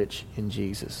truly rich in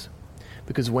Jesus.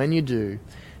 Because when you do,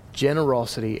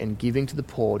 generosity and giving to the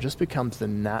poor just becomes the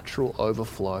natural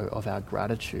overflow of our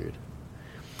gratitude.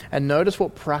 And notice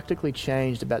what practically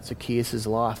changed about Zacchaeus'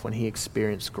 life when he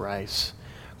experienced grace.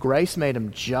 Grace made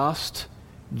him just,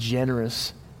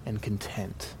 generous, and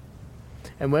content.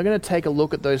 And we're going to take a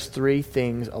look at those 3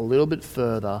 things a little bit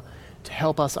further to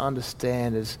help us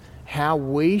understand as how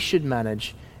we should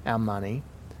manage our money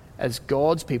as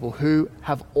God's people who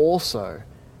have also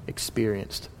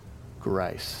experienced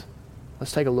grace.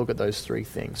 Let's take a look at those 3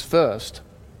 things. First,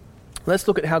 let's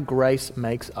look at how grace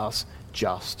makes us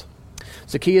just.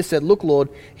 Zacchaeus said, "Look, Lord,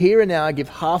 here and now I give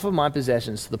half of my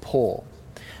possessions to the poor."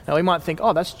 Now we might think,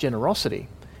 oh, that's generosity.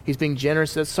 He's being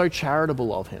generous. That's so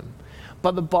charitable of him.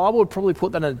 But the Bible would probably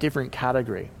put that in a different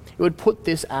category. It would put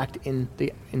this act in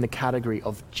the category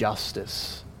of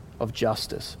justice.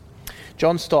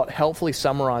 John Stott helpfully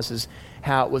summarizes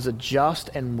how it was a just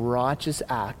and righteous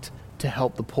act to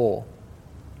help the poor.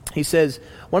 He says,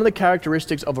 one of the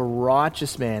characteristics of a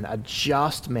righteous man, a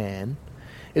just man,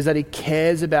 is that he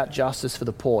cares about justice for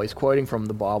the poor. He's quoting from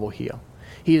the Bible here.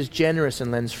 He is generous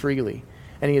and lends freely,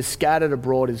 and he has scattered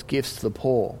abroad his gifts to the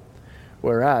poor.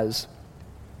 Whereas,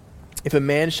 if a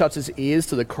man shuts his ears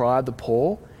to the cry of the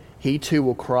poor, he too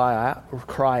will cry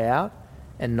out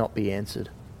and not be answered.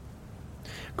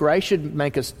 Grace should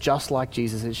make us just like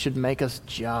Jesus. It should make us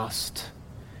just.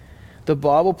 The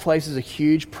Bible places a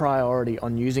huge priority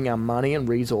on using our money and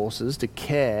resources to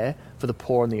care for the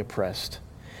poor and the oppressed.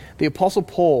 The Apostle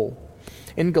Paul,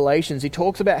 in Galatians, he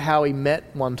talks about how he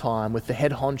met one time with the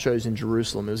head honchos in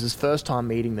Jerusalem. It was his first time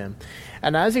meeting them.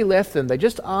 And as he left them, they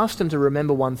just asked him to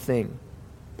remember one thing.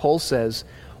 Paul says,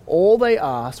 all they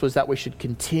asked was that we should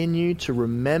continue to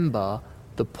remember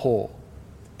the poor,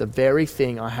 the very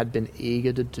thing I had been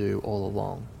eager to do all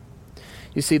along.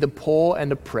 You see, the poor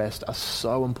and oppressed are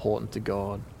so important to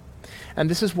God. And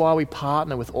this is why we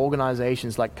partner with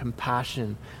organizations like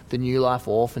Compassion, the New Life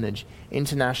Orphanage,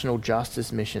 International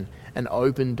Justice Mission, and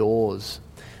Open Doors.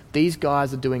 These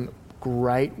guys are doing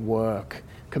great work.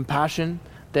 Compassion,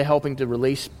 they're helping to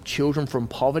release children from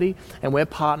poverty, and we're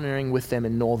partnering with them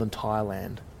in northern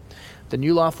Thailand. The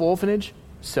New Life Orphanage,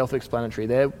 self-explanatory.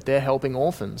 They're helping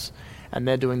orphans, and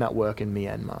they're doing that work in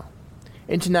Myanmar.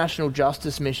 International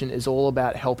Justice Mission is all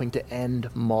about helping to end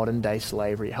modern-day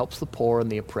slavery. It helps the poor and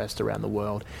the oppressed around the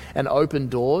world. And Open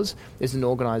Doors is an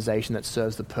organization that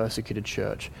serves the persecuted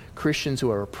church. Christians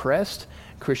who are oppressed,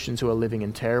 Christians who are living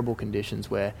in terrible conditions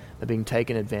where they're being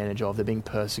taken advantage of, they're being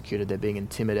persecuted, they're being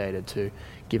intimidated to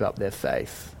give up their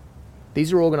faith.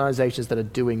 These are organizations that are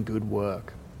doing good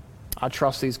work. I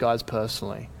trust these guys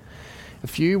personally.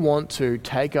 If you want to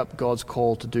take up God's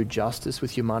call to do justice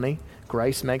with your money,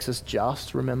 grace makes us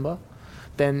just, remember,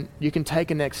 then you can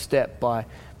take a next step by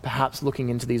perhaps looking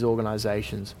into these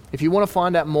organizations. If you want to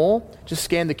find out more, just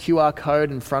scan the QR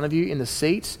code in front of you in the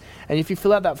seats. And if you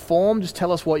fill out that form, just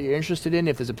tell us what you're interested in.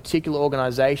 If there's a particular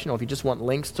organization or if you just want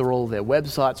links to all of their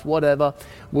websites, whatever,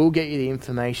 we'll get you the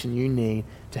information you need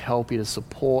to help you to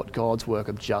support God's work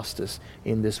of justice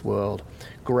in this world.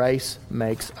 Grace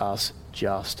makes us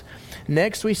just.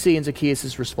 Next, we see in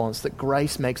Zacchaeus' response that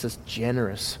grace makes us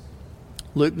generous.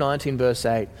 Luke 19 verse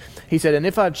 8, he said, and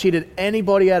if I've cheated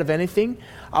anybody out of anything,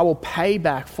 I will pay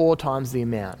back 4 times the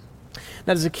amount.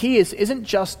 Now Zacchaeus isn't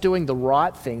just doing the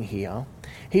right thing here,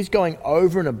 he's going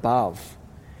over and above.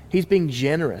 He's being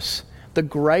generous. The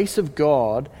grace of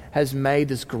God has made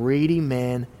this greedy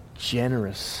man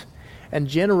generous. And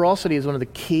generosity is one of the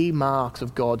key marks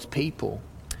of God's people.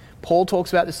 Paul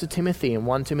talks about this to Timothy in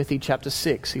 1 Timothy chapter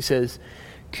 6. He says,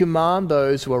 command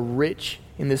those who are rich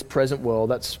in this present world,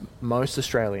 that's most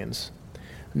Australians,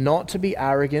 not to be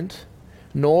arrogant,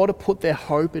 nor to put their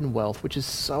hope in wealth, which is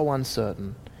so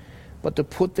uncertain, but to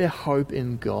put their hope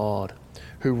in God,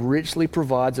 who richly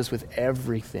provides us with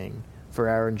everything for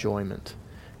our enjoyment.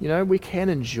 You know, we can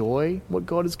enjoy what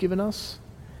God has given us,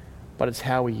 but it's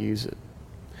how we use it.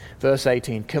 Verse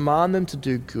 18, command them to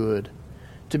do good,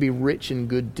 to be rich in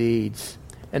good deeds,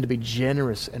 and to be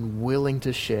generous and willing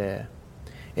to share.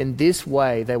 In this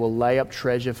way, they will lay up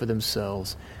treasure for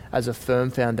themselves as a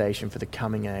firm foundation for the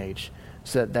coming age,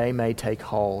 so that they may take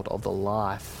hold of the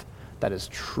life that is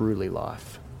truly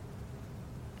life.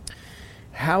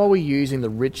 How are we using the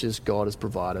riches God has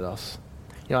provided us?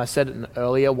 You know, I said it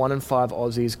earlier, 1 in 5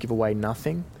 Aussies give away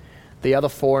nothing. The other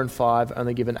 4 in 5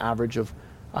 only give an average of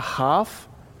 0.5%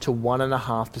 to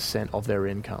 1.5% of their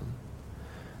income.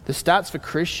 The stats for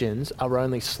Christians are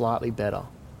only slightly better.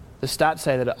 The stats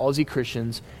say that Aussie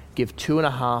Christians give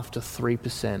 2.5% to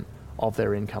 3% of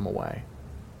their income away.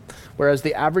 Whereas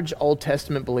the average Old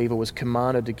Testament believer was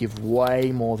commanded to give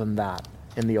way more than that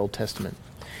in the Old Testament.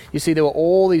 You see, there were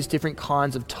all these different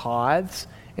kinds of tithes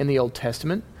in the Old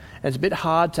Testament, and it's a bit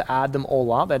hard to add them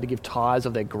all up. They had to give tithes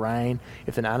of their grain.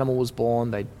 If an animal was born,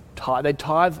 they'd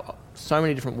tithe so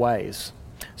many different ways.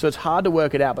 So it's hard to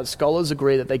work it out, but scholars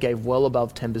agree that they gave well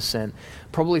above 10%,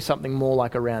 probably something more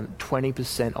like around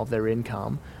 20% of their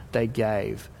income they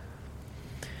gave.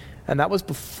 And that was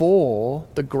before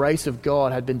the grace of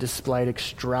God had been displayed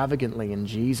extravagantly in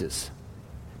Jesus.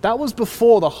 That was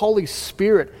before the Holy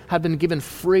Spirit had been given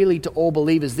freely to all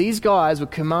believers. These guys were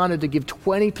commanded to give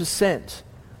 20%.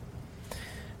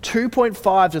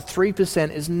 2.5% to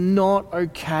 3% is not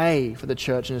okay for the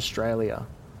church in Australia.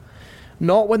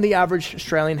 Not when the average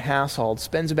Australian household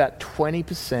spends about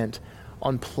 20%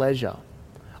 on pleasure,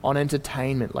 on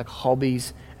entertainment like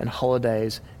hobbies and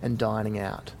holidays and dining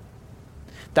out.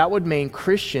 That would mean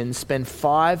Christians spend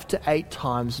 5 to 8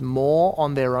 times more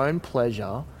on their own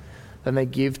pleasure than they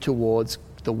give towards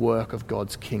the work of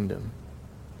God's kingdom.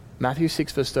 Matthew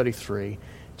 6 verse 33,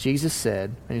 Jesus said,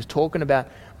 and he was talking about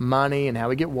money and how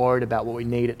we get worried about what we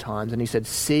need at times, and he said,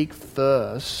 seek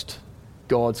first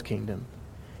God's kingdom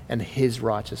and his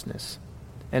righteousness.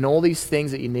 And all these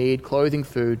things that you need, clothing,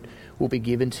 food, will be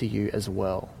given to you as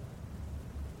well.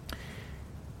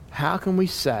 How can we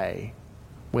say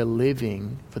we're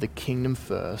living for the kingdom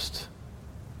first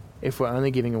if we're only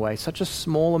giving away such a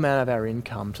small amount of our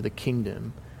income to the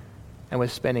kingdom and we're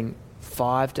spending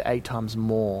 5 to 8 times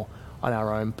more on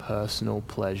our own personal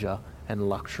pleasure and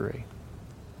luxury?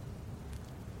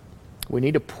 We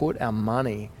need to put our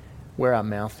money where our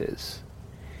mouth is.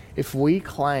 If we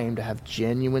claim to have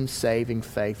genuine saving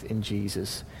faith in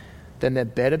Jesus, then there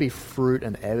better be fruit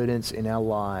and evidence in our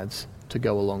lives to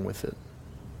go along with it.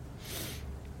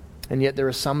 And yet there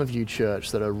are some of you,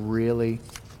 church, that are really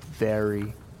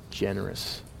very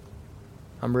generous.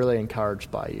 I'm really encouraged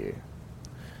by you.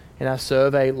 In our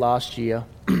survey last year,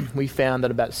 we found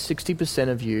that about 60%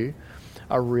 of you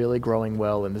are really growing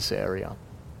well in this area.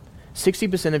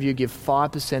 60% of you give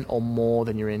 5% or more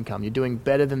than your income. You're doing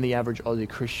better than the average Aussie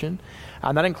Christian,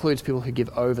 and that includes people who give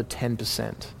over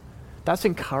 10%. That's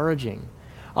encouraging.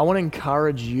 I want to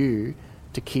encourage you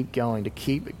to keep going, to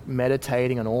keep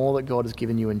meditating on all that God has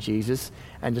given you in Jesus,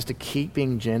 and just to keep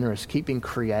being generous, keep being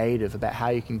creative about how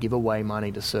you can give away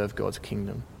money to serve God's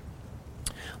kingdom.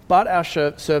 But our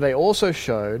survey also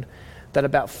showed that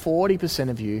about 40%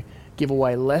 of you give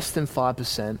away less than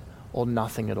 5% or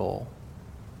nothing at all.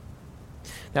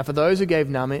 Now, for those who gave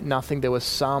nothing, there were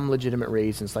some legitimate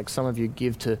reasons, like some of you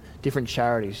give to different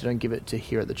charities. You don't give it to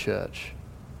here at the church.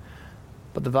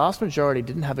 But the vast majority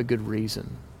didn't have a good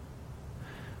reason.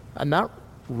 And that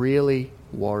really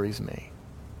worries me.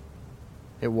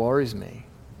 It worries me.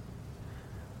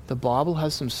 The Bible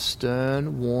has some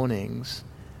stern warnings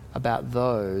about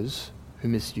those who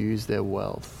misuse their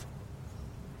wealth.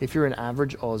 If you're an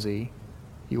average Aussie,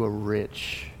 you are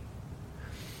rich.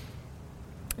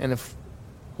 And if,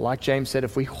 like James said,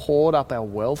 if we hoard up our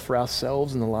wealth for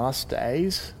ourselves in the last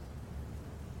days,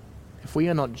 if we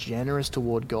are not generous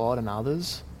toward God and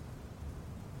others,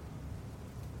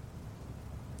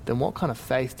 then what kind of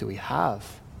faith do we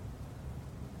have?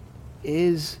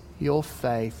 Is your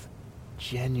faith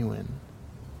genuine?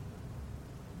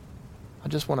 I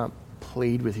just want to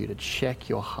plead with you to check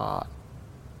your heart.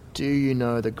 Do you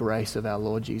know the grace of our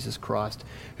Lord Jesus Christ,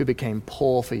 who became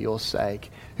poor for your sake,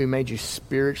 who made you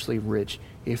spiritually rich?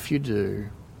 If you do,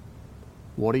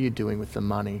 what are you doing with the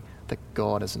money that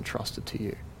God has entrusted to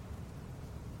you?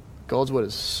 God's word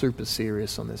is super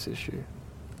serious on this issue.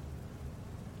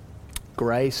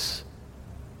 Grace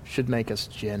should make us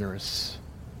generous.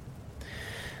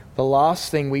 The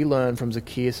last thing we learn from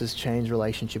Zacchaeus' changed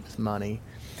relationship with money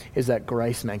is that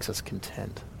grace makes us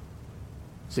content.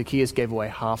 Zacchaeus gave away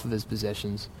half of his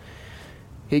possessions.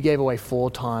 He gave away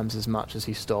 4 times as much as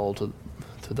he stole to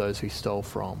those who stole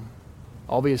from.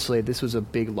 Obviously, this was a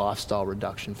big lifestyle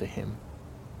reduction for him.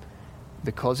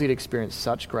 Because he'd experienced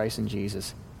such grace in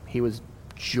Jesus, he was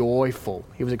joyful.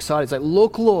 He was excited. He's like,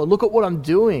 look, Lord, look at what I'm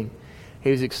doing.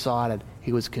 He was excited.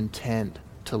 He was content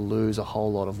to lose a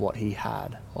whole lot of what he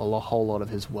had, or a whole lot of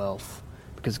his wealth,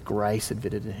 because grace had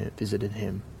visited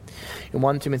him. In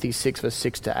 1 Timothy 6, verse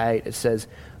 6 to 8, it says,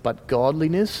 "But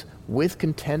godliness with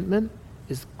contentment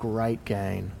is great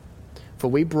gain. For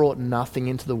we brought nothing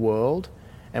into the world,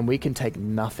 and we can take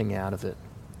nothing out of it.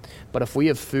 But if we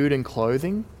have food and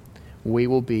clothing, we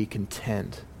will be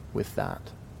content with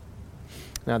that."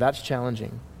 Now that's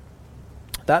challenging.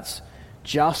 That's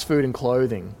just food and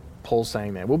clothing, Paul's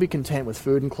saying there. We'll be content with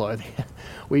food and clothing.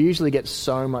 We usually get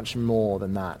so much more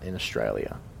than that in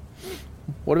Australia.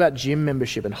 What about gym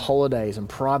membership and holidays and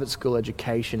private school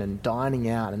education and dining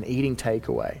out and eating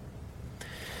takeaway?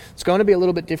 It's going to be a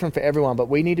little bit different for everyone, but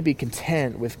we need to be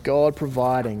content with God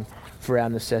providing for our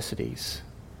necessities.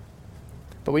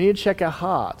 But we need to check our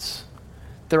hearts.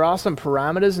 There are some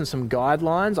parameters and some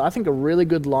guidelines. I think a really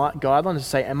good guideline is to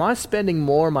say, am I spending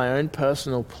more on my own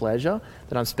personal pleasure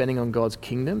than I'm spending on God's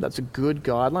kingdom? That's a good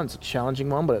guideline. It's a challenging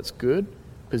one, but it's good.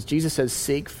 Because Jesus says,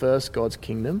 seek first God's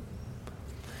kingdom.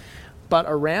 But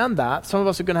around that, some of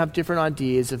us are going to have different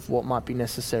ideas of what might be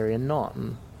necessary and not.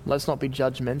 And let's not be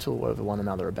judgmental over one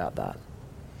another about that.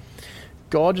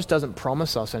 God just doesn't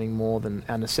promise us any more than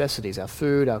our necessities, our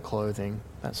food, our clothing,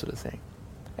 that sort of thing.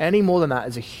 Any more than that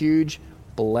is a huge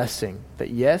blessing. That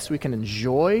yes, we can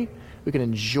enjoy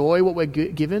what we're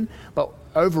given, but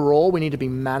overall we need to be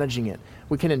managing it.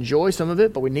 We can enjoy some of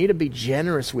it, but we need to be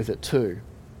generous with it too.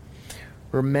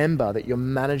 Remember that you're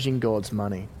managing God's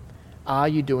money. Are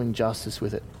you doing justice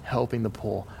with it, helping the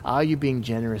poor? Are you being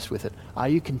generous with it? Are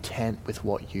you content with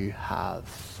what you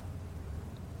have?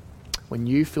 When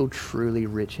you feel truly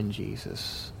rich in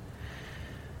Jesus,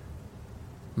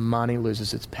 money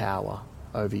loses its power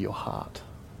over your heart.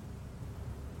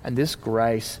 And this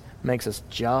grace makes us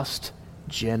just,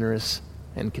 generous,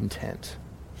 and content.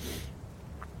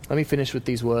 Let me finish with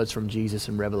these words from Jesus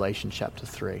in Revelation chapter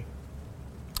 3.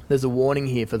 There's a warning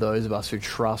here for those of us who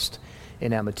trust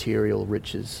in our material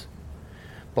riches.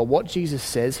 But what Jesus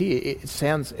says here,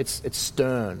 it's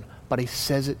stern, but he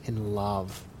says it in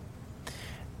love.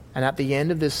 And at the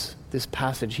end of this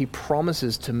passage, he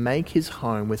promises to make his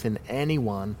home within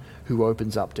anyone who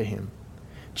opens up to him.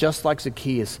 Just like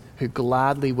Zacchaeus, who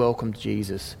gladly welcomed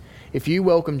Jesus. If you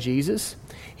welcome Jesus,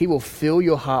 he will fill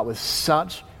your heart with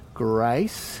such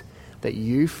grace that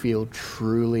you feel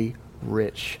truly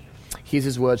rich. Here's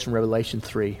his words from Revelation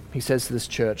 3. He says to this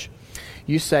church,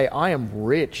 "You say, I am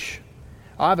rich.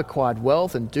 I have acquired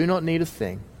wealth and do not need a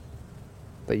thing.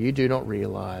 But you do not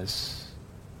realize,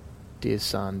 dear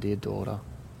son, dear daughter,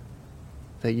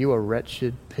 that you are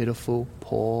wretched, pitiful,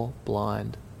 poor,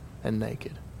 blind, and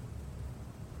naked.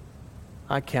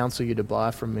 I counsel you to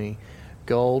buy from me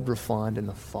gold refined in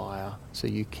the fire so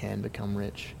you can become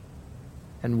rich,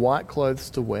 and white clothes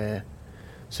to wear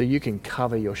so you can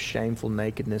cover your shameful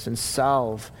nakedness, and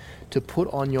salve to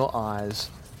put on your eyes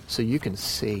so you can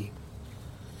see.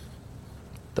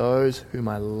 Those whom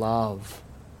I love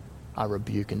I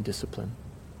rebuke and discipline.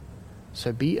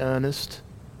 So be earnest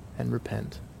and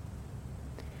repent.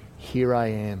 Here I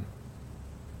am.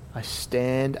 I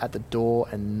stand at the door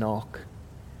and knock.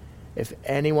 If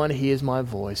anyone hears my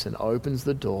voice and opens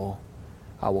the door,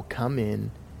 I will come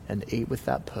in and eat with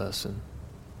that person,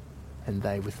 and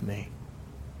they with me."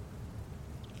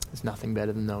 There's nothing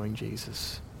better than knowing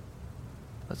Jesus.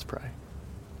 Let's pray.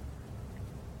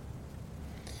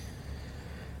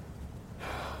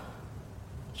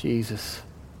 Jesus,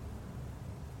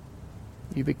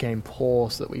 you became poor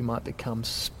so that we might become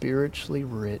spiritually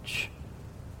rich.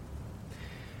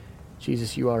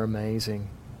 Jesus, you are amazing.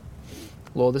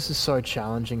 Lord, this is so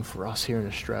challenging for us here in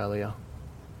Australia,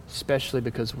 especially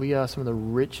because we are some of the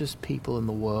richest people in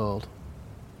the world.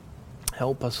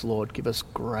 Help us, Lord. Give us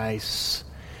grace.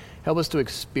 Help us to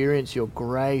experience your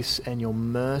grace and your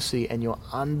mercy and your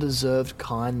undeserved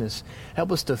kindness.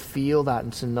 Help us to feel that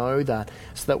and to know that,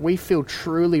 so that we feel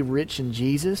truly rich in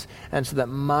Jesus, and so that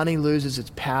money loses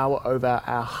its power over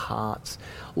our hearts.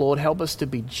 Lord, help us to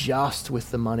be just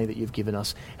with the money that you've given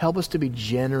us. Help us to be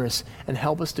generous, and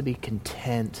help us to be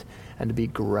content and to be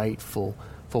grateful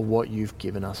for what you've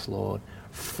given us, Lord.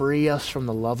 Free us from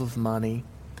the love of money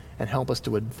and help us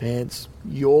to advance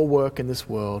your work in this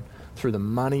world through the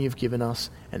money you've given us,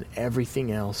 and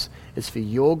everything else is for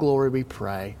your glory, we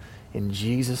pray. In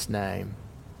Jesus' name,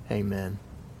 amen.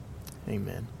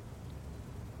 Amen.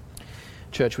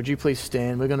 Church, would you please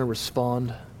stand? We're going to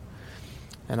respond.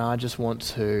 And I just want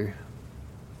to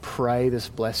pray this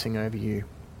blessing over you.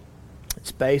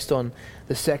 It's based on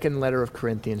the second letter of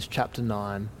Corinthians, chapter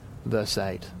 9, verse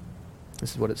 8.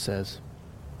 This is what it says.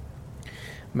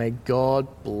 May God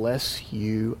bless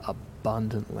you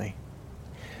abundantly,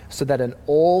 so that in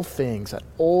all things, at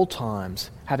all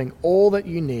times, having all that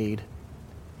you need,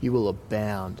 you will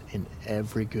abound in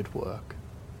every good work.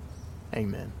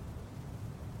 Amen.